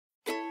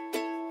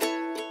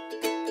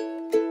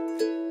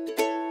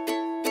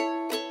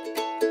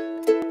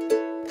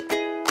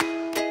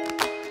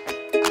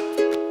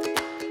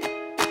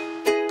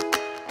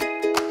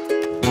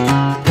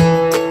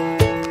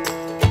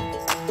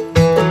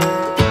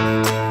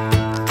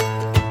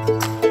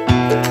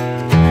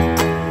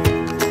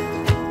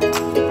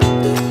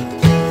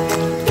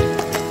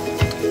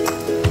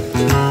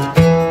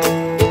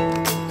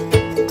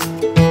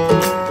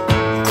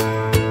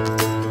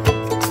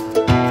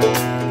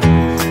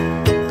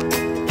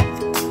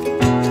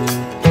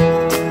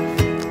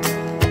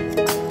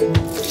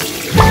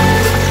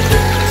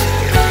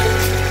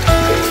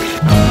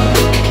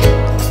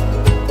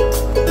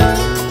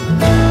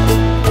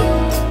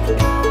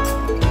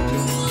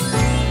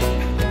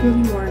Good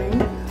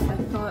morning. I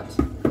thought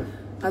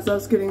as I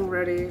was getting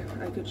ready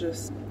I could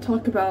just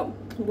talk about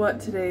what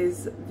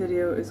today's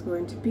video is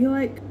going to be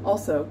like.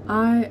 Also,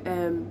 I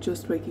am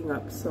just waking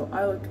up, so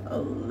I look a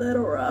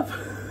little rough.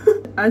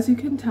 As you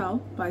can tell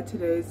by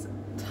today's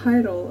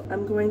title,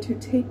 I'm going to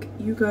take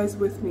you guys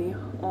with me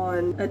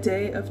on a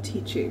day of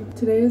teaching.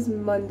 Today is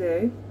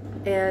Monday,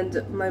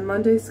 and my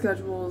Monday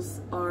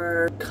schedules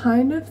are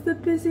kind of the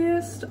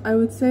busiest. I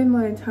would say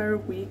my entire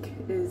week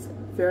is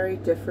very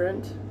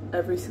different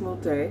every single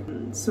day.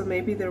 So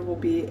maybe there will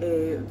be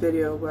a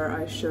video where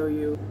I show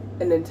you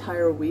an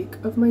entire week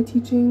of my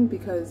teaching,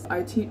 because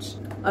I teach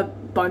a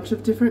bunch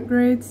of different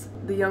grades.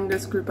 The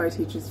youngest group I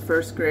teach is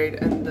 1st grade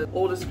and the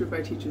oldest group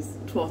I teach is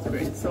 12th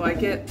grade. So I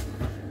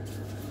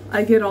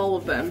get all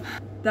of them.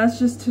 That's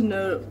just to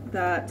note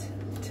that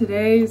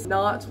today's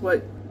not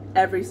what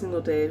every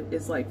single day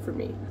is like for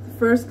me. The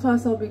first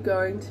class I'll be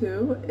going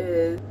to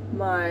is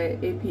my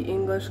AP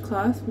English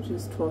class, which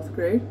is 12th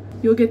grade.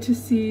 You'll get to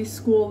see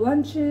school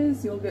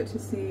lunches, you'll get to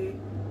see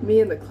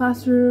me in the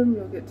classroom,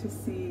 you'll get to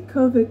see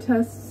COVID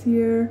tests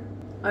here.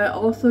 I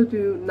also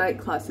do night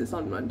classes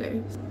on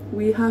Mondays.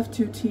 We have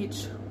to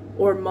teach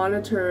or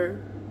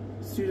monitor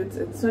students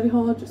in study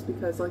hall just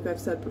because, like I've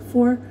said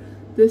before,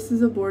 this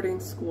is a boarding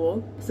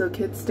school, so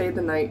kids stay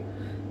the night,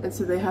 and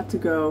so they have to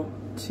go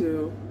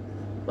to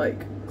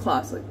like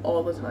class like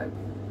all the time.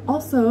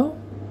 Also,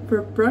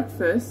 for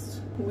breakfast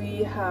we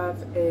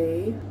have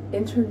a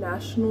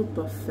international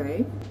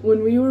buffet.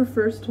 When we were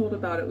first told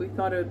about it, we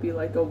thought it would be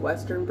like a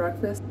Western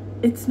breakfast.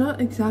 It's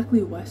not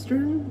exactly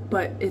Western,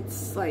 but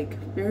it's like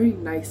very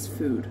nice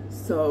food,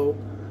 so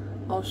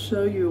I'll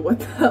show you what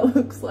that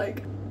looks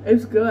like.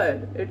 It's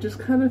good. It just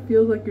kind of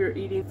feels like you're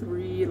eating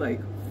 3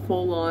 like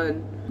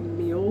full-on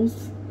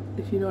meals,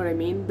 if you know what I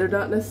mean. They're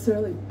not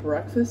necessarily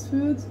breakfast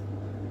foods,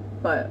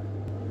 but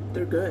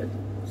they're good,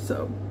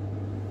 so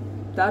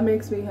that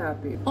makes me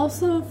happy.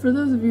 Also, for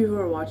those of you who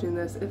are watching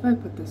this, if I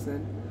put this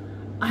in,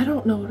 I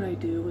don't know what I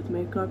do with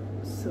makeup,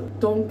 so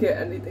don't get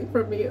anything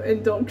from me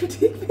and don't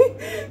critique me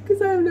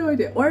because I have no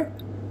idea. Or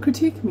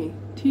critique me.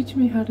 Teach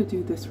me how to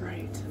do this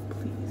right,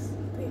 please.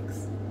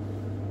 Thanks.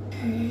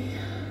 Okay,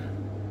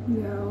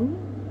 now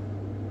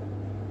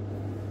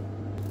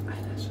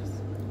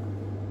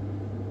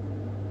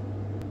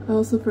I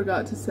also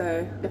forgot to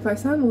say, if I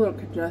sound a little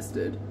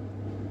congested,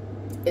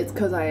 it's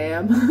because I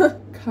am.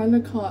 Kind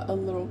of caught a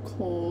little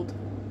cold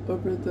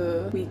over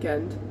the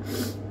weekend,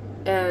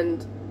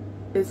 and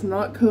it's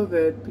not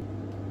COVID.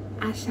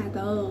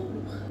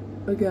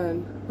 Eyeshadow.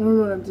 Again, I don't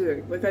know what I'm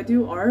doing. Like, I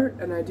do art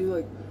and I do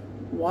like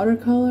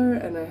watercolor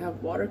and I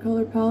have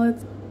watercolor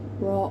palettes.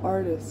 We're all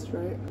artists,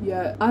 right?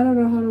 Yet I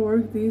don't know how to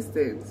work these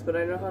things, but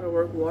I know how to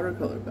work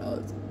watercolor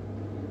palettes.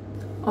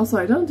 Also,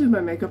 I don't do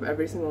my makeup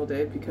every single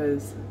day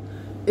because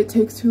it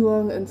takes too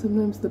long, and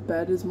sometimes the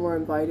bed is more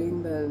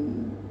inviting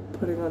than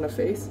putting on a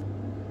face.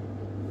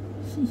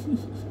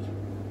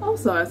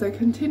 Also, as I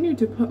continue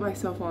to put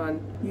myself on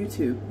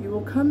YouTube, you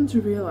will come to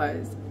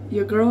realize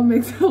your girl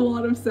makes a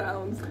lot of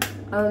sounds.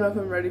 I don't know if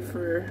I'm ready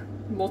for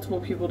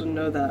multiple people to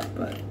know that,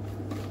 but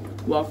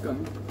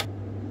welcome.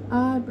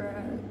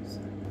 Eyebrows.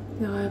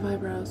 Now I have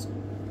eyebrows.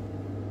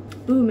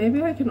 Ooh,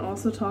 maybe I can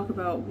also talk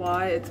about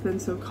why it's been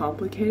so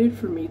complicated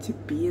for me to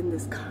be in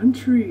this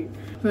country.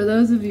 For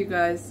those of you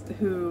guys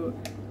who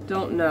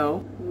don't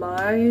know,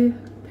 my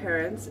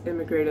parents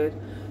immigrated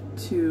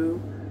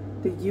to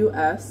the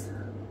US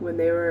when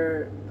they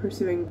were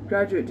pursuing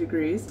graduate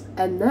degrees,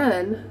 and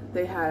then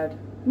they had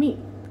me.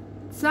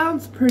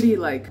 Sounds pretty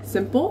like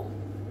simple.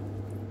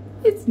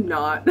 It's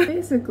not.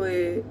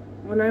 Basically,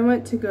 when I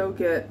went to go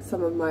get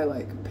some of my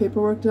like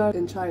paperwork done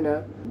in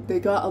China,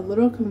 they got a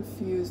little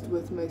confused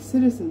with my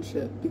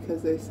citizenship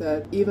because they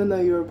said, even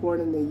though you were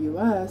born in the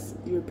US,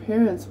 your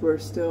parents were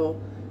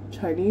still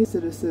Chinese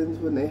citizens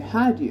when they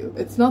had you.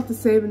 It's not the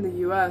same in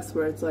the US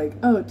where it's like,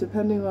 oh,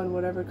 depending on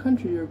whatever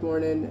country you're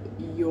born in,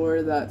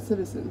 you're that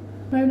citizen.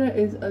 China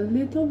is a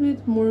little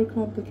bit more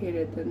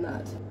complicated than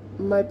that.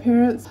 My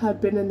parents had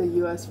been in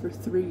the US for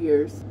 3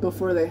 years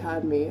before they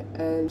had me,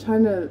 and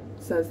China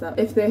says that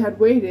if they had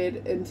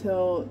waited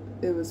until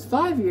it was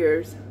 5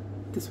 years,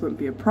 this wouldn't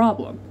be a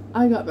problem.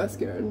 I got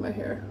mascara in my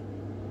hair.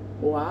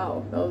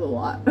 Wow, that was a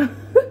lot.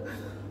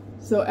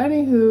 So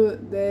anywho,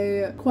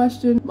 they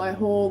questioned my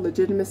whole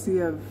legitimacy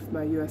of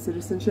my US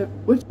citizenship,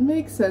 which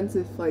makes sense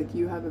if like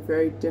you have a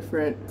very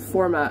different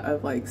format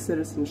of like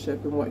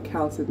citizenship and what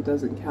counts and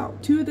doesn't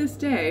count. To this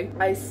day,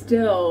 I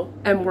still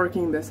am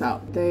working this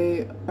out.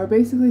 They are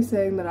basically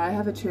saying that I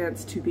have a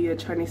chance to be a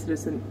Chinese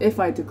citizen if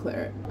I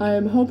declare it. I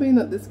am hoping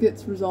that this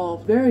gets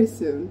resolved very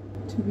soon.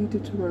 To be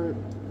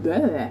determined.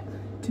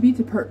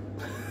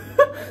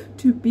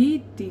 To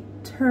be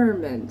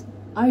determined.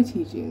 I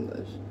teach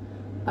English.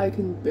 I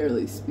can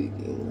barely speak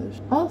English.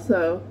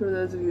 Also, for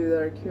those of you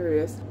that are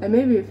curious, and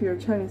maybe if you're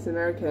Chinese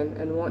American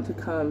and want to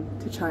come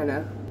to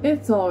China,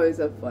 it's always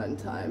a fun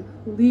time,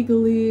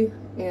 legally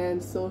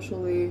and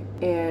socially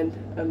and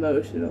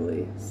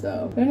emotionally.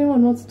 So if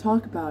anyone wants to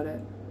talk about it,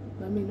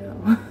 let me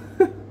know.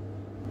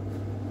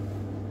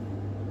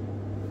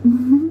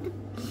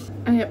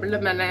 I hit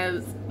my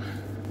nose.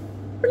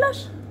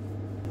 Blush.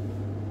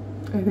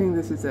 I think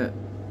this is it.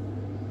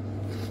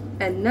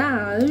 And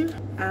now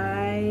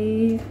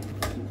I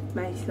give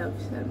myself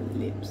some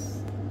lips.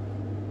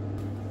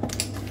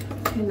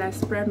 And I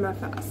spread my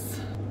face.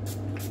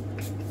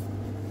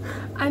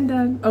 I'm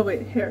done. Oh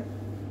wait, here.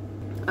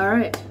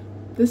 Alright.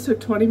 This took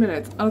 20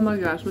 minutes. Oh my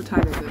gosh, what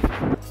time is it?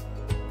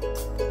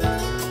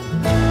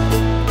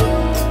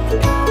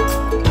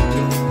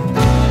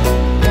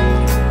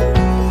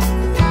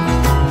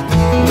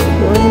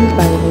 Morning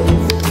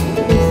vitamins.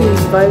 This is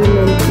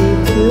vitamin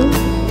D2.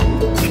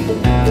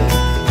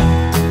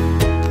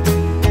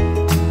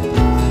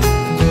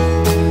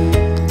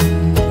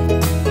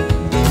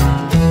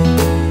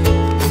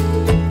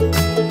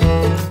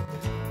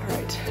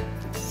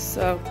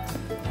 So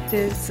it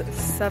is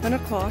 7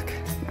 o'clock.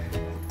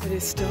 It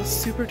is still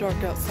super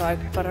dark outside,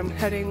 but I'm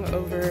heading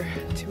over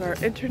to our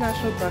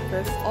international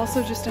breakfast.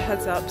 Also, just a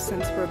heads up,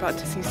 since we're about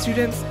to see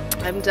students,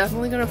 I'm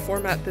definitely going to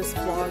format this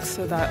vlog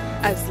so that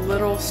as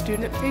little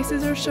student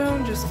faces are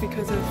shown, just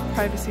because of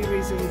privacy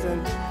reasons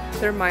and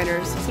they're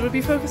minors. So it'll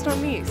be focused on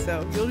me,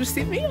 so you'll just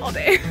see me all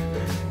day.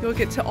 You'll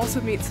get to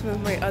also meet some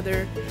of my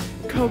other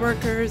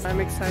co-workers. I'm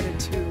excited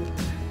to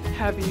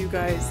have you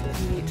guys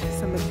meet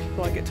some of the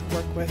people I get to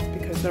work with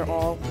because they're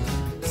all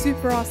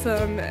super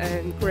awesome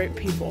and great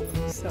people.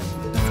 So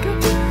let's go.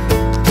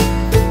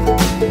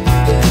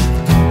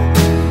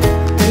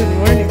 Good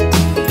morning.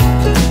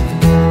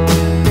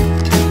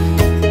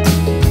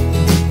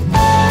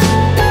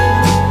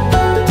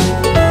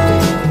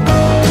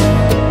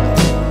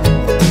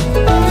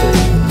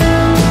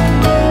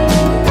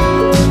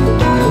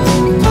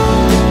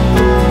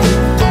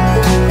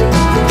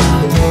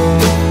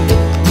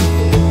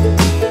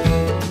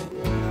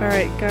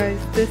 Guys,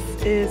 this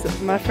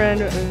is my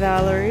friend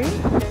Valerie.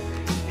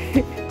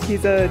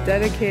 He's a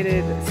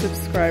dedicated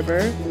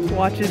subscriber,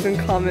 watches and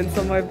comments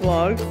on my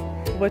vlogs.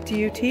 What do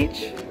you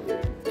teach?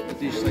 I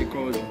teach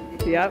psychology.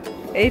 Yep.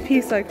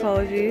 AP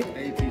Psychology.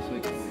 AP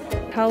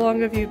Psychology. How long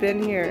have you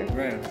been here?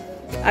 Where?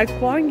 At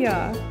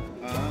Kwanya.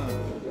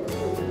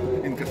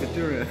 In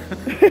cafeteria.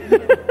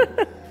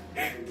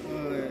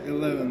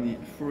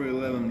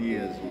 11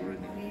 years already.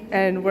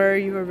 And where are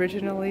you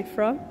originally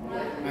from?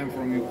 I'm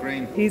from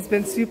Ukraine. He's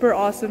been super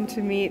awesome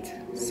to meet,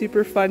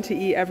 super fun to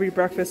eat every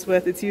breakfast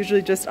with. It's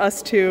usually just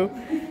us two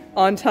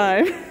on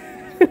time.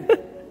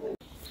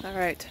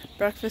 Alright,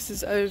 breakfast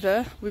is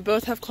over. We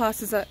both have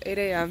classes at 8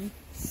 a.m.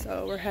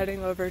 So we're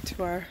heading over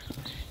to our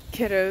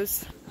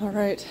kiddos.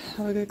 Alright,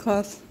 have a good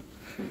class.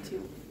 You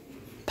too.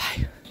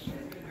 Bye.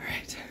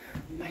 Alright,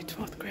 my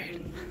 12th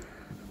grade.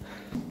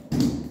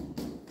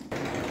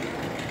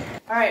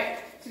 Alright.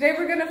 Today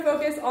we're going to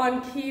focus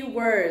on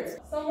keywords.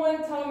 Someone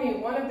tell me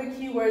one of the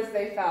keywords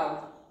they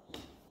found.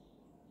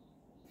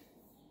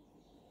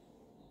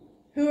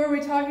 Who are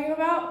we talking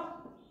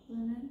about?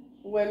 Women.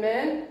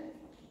 Women.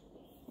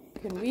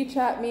 You can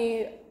WeChat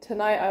me.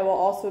 Tonight I will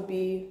also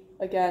be,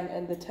 again,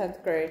 in the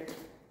 10th grade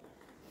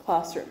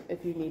classroom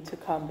if you need to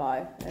come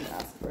by and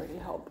ask for any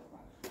help.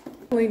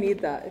 You only need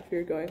that if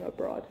you're going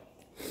abroad.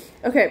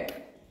 Okay,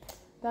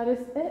 that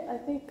is it, I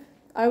think.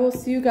 I will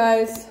see you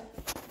guys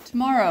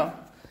tomorrow.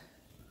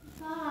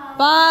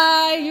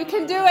 Bye. You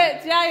can do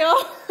it, Jayo.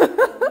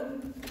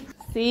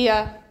 See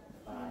ya.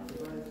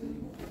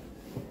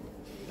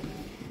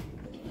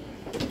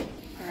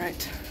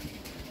 Alright.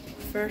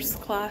 First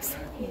class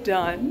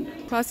done.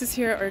 Classes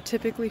here are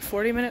typically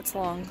 40 minutes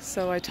long,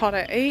 so I taught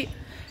at 8.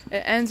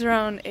 It ends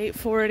around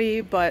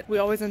 8:40, but we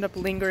always end up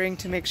lingering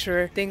to make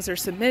sure things are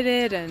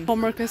submitted and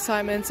homework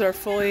assignments are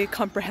fully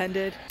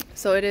comprehended.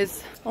 So it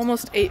is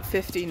almost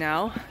 8:50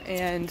 now,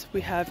 and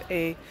we have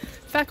a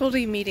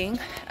faculty meeting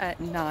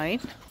at 9.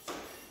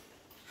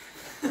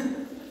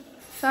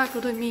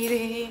 Faculty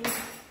meeting.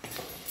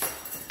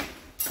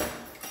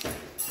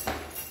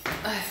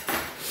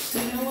 Do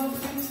you know what we're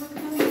going to talk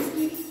about this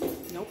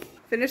meeting? Nope.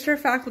 Finished our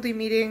faculty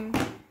meeting,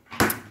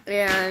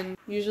 and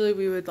usually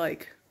we would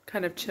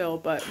kind of chill,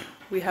 but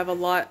we have a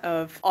lot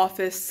of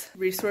office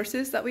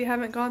resources that we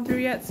haven't gone through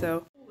yet,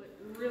 so.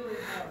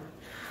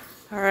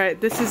 All right,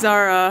 this is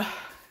our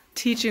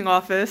teaching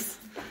office.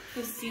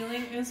 The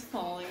ceiling is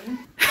falling.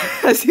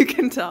 As you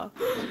can tell.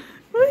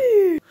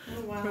 Whee!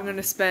 Oh, wow. We're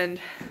gonna spend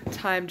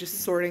time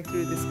just sorting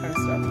through this kind of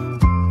stuff.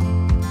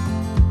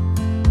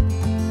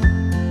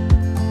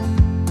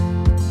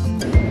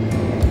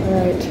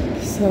 Alright,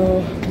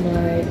 so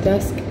my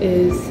desk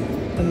is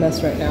a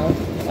mess right now.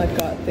 I've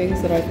got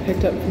things that I've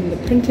picked up from the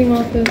printing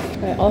office.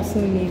 I also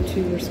need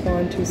to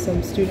respond to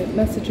some student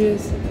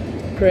messages,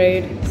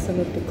 grade some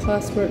of the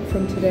classwork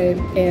from today,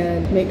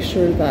 and make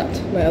sure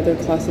that my other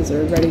classes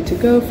are ready to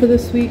go for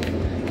this week.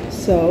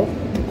 So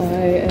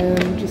I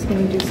am just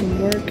going to do some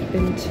work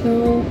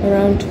until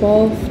around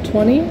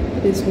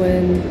 12:20 is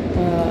when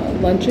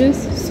lunch is,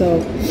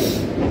 so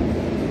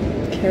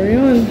carry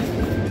on.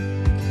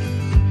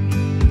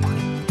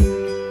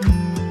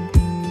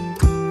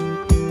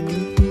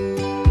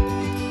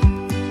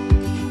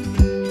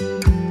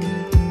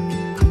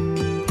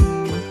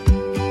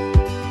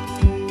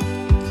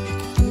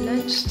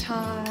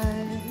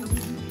 Lunchtime.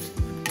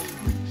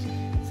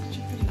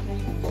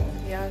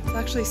 Yeah, it's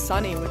actually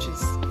sunny, which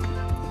is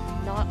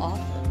not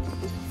awful.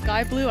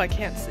 Sky blue, I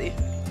can't see.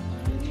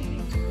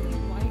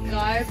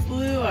 Sky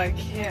blue, I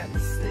can't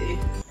see.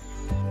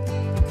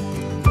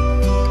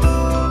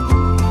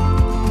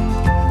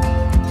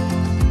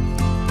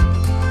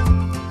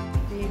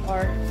 We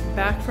are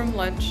back from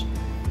lunch.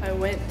 I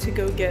went to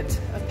go get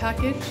a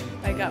package.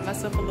 I got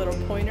myself a little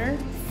pointer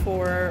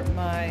for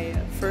my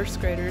first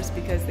graders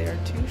because they are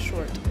too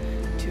short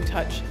to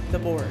touch the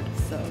board.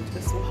 So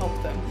this will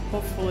help them.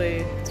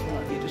 Hopefully this will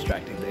not be a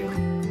distracting thing.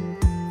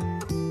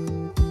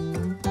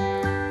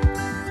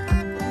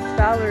 It's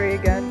Valerie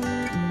again.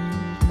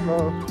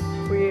 Hello.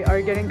 We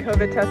are getting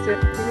COVID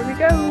tested. Here we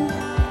go.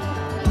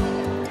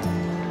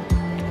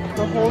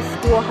 The whole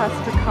school has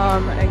to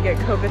come and get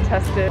COVID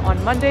tested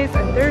on Mondays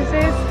and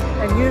Thursdays,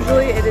 and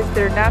usually it is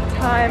their nap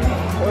time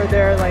or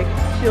their like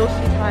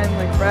shield-she time,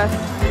 like rest.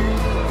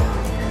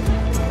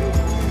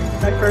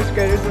 My first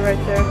graders are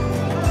right there.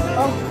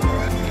 Oh,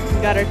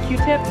 we got our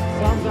Q-tip.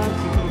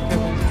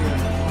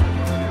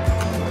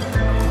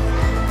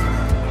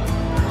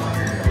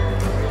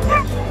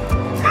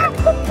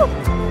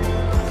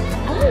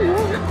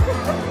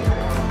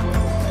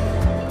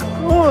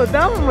 Oh,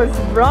 that one was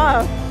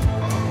rough.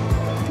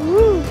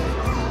 Woo.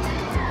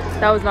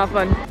 That was not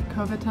fun.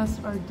 COVID tests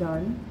are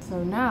done.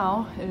 So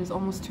now it is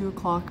almost 2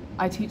 o'clock.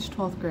 I teach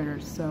 12th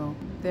graders, so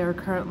they are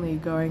currently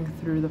going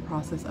through the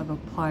process of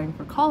applying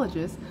for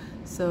colleges.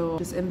 So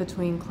just in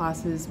between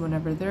classes,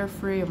 whenever they're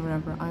free and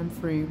whenever I'm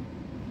free,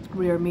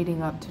 we are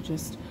meeting up to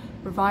just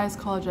revise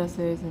college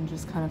essays and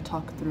just kind of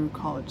talk through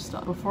college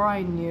stuff. Before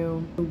I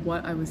knew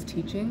what I was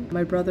teaching,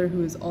 my brother,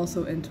 who is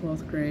also in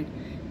 12th grade,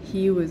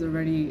 he was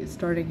already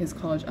starting his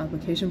college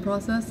application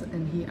process,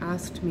 and he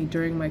asked me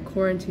during my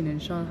quarantine in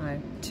Shanghai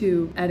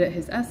to edit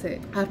his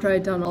essay. After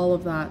I'd done all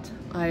of that,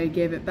 I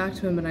gave it back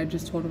to him and I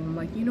just told him, I'm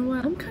like, you know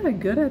what, I'm kind of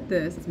good at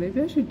this.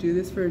 Maybe I should do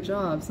this for a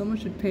job. Someone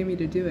should pay me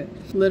to do it.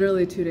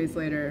 Literally 2 days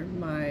later,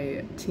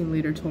 my team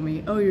leader told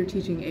me, oh, you're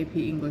teaching AP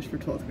English for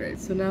 12th grade.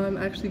 So now I'm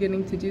actually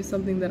getting to do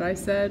something that I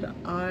said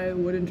I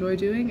would enjoy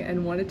doing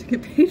and wanted to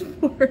get paid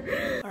for.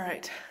 All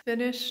right,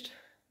 finished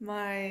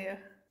my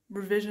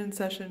revision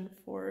session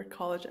for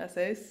college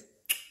essays.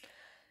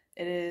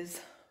 It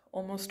is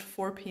almost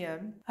 4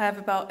 p.m. I have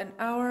about an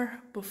hour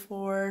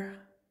before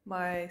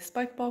my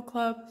spike ball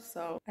club,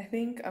 so I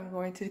think I'm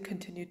going to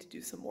continue to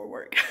do some more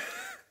work.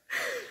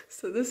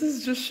 So this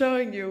is just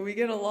showing you we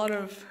get a lot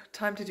of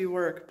time to do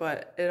work,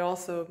 but it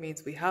also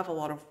means we have a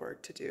lot of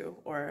work to do,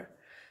 or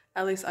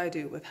at least I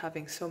do, with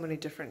having so many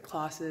different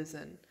classes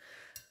and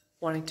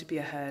wanting to be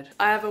ahead.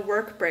 I have a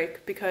work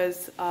break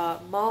because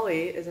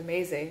Molly is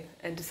amazing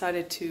and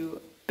decided to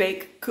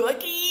bake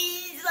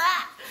cookies.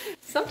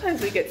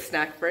 Sometimes we get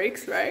snack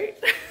breaks, right?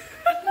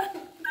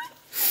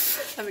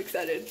 I'm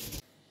excited.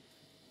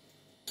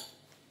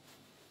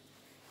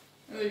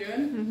 Are they good?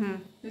 Mm-hmm.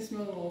 They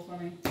smell a little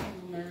funny. I'm a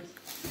little nervous.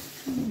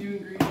 New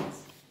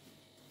ingredients.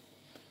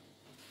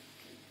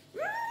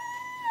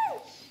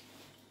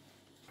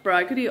 Bro,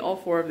 I could eat all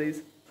 4 of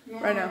these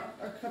right now.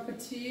 A cup of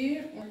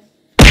tea?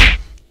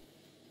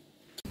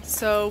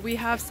 So we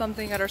have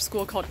something at our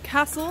school called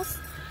castles.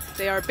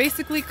 They are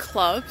basically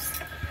clubs,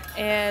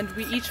 and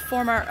we each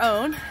form our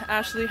own.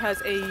 Ashley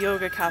has a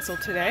yoga castle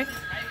today.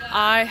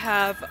 I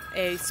have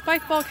a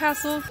spike ball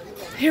castle.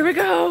 Here we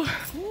go!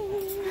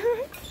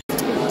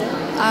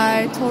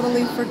 I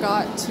totally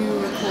forgot to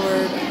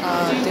record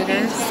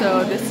dinner,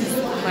 so this is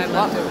my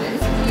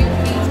leftovers.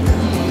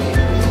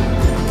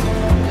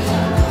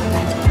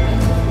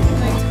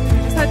 We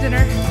just had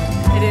dinner.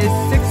 It is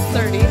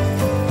 6:30.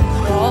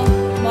 We're all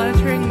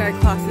monitoring night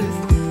classes.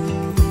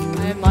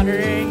 I am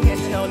monitoring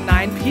until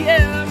 9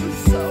 p.m.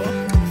 so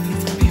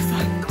it's gonna be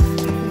fun.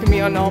 Look at me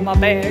on all my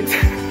bags.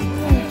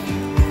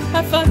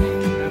 Have fun.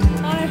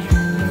 Hi.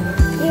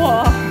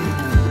 Whoa.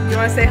 You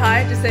wanna say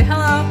hi? Just say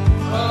hello.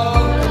 Hello.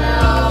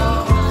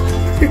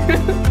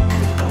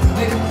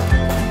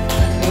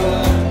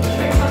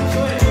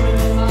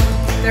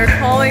 They're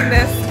calling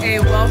this a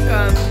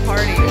welcome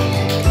party.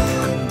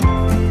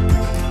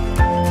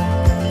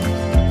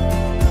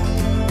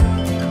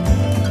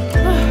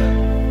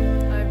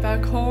 I'm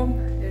back home.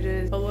 It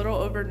is a little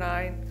over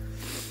 9.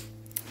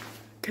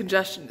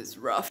 Congestion is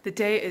rough. The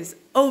day is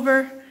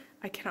over.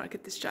 I cannot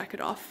get this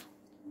jacket off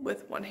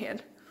with one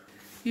hand.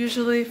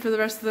 Usually for the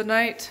rest of the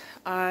night,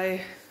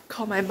 I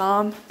call my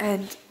mom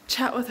and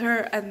chat with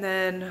her, and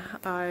then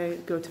I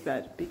go to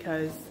bed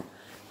because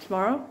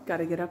tomorrow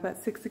gotta get up at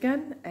 6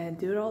 again and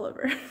do it all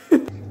over. I'm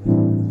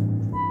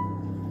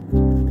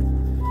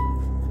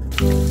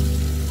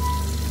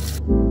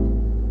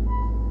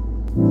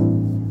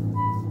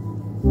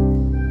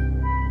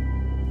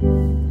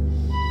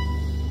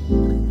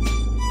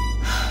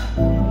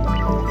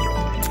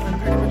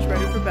pretty much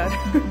ready for bed.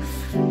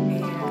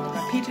 And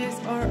my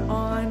PJs are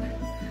on.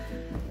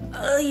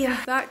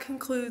 Yeah, that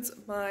concludes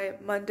my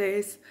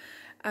Mondays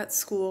at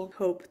school.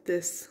 Hope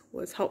this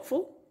was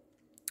helpful,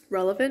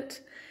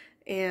 relevant,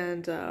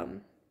 and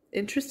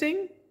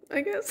interesting.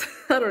 I guess.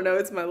 I don't know,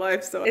 it's my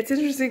life, so it's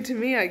interesting to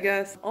me, I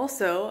guess.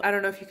 Also, I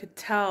don't know if you could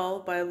tell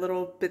by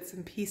little bits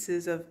and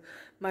pieces of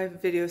my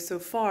videos so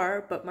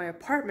far, but my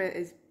apartment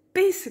is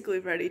basically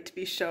ready to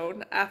be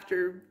shown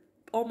after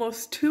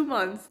almost 2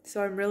 months.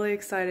 So I'm really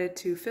excited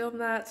to film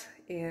that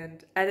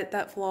and edit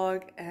that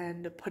vlog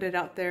and put it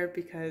out there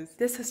because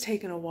this has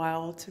taken a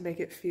while to make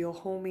it feel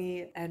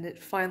homey, and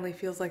it finally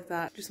feels like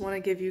that. Just want to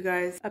give you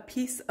guys a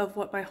piece of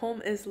what my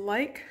home is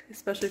like,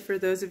 especially for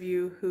those of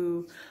you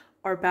who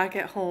are back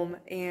at home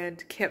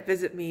and can't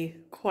visit me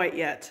quite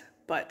yet.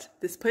 But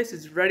this place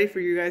is ready for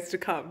you guys to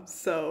come,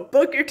 so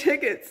book your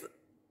tickets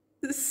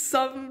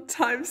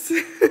sometime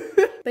soon.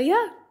 But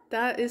yeah,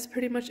 that is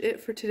pretty much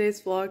it for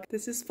today's vlog.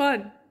 This is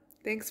fun.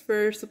 Thanks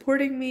for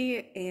supporting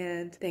me,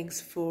 and thanks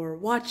for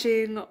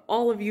watching,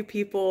 all of you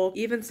people.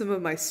 Even some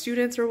of my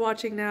students are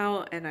watching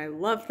now, and I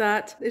love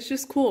that. It's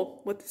just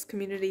cool what this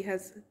community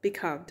has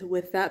become.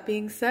 With that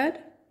being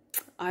said,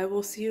 I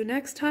will see you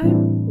next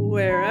time,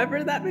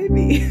 wherever that may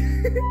be.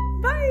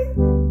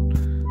 Bye!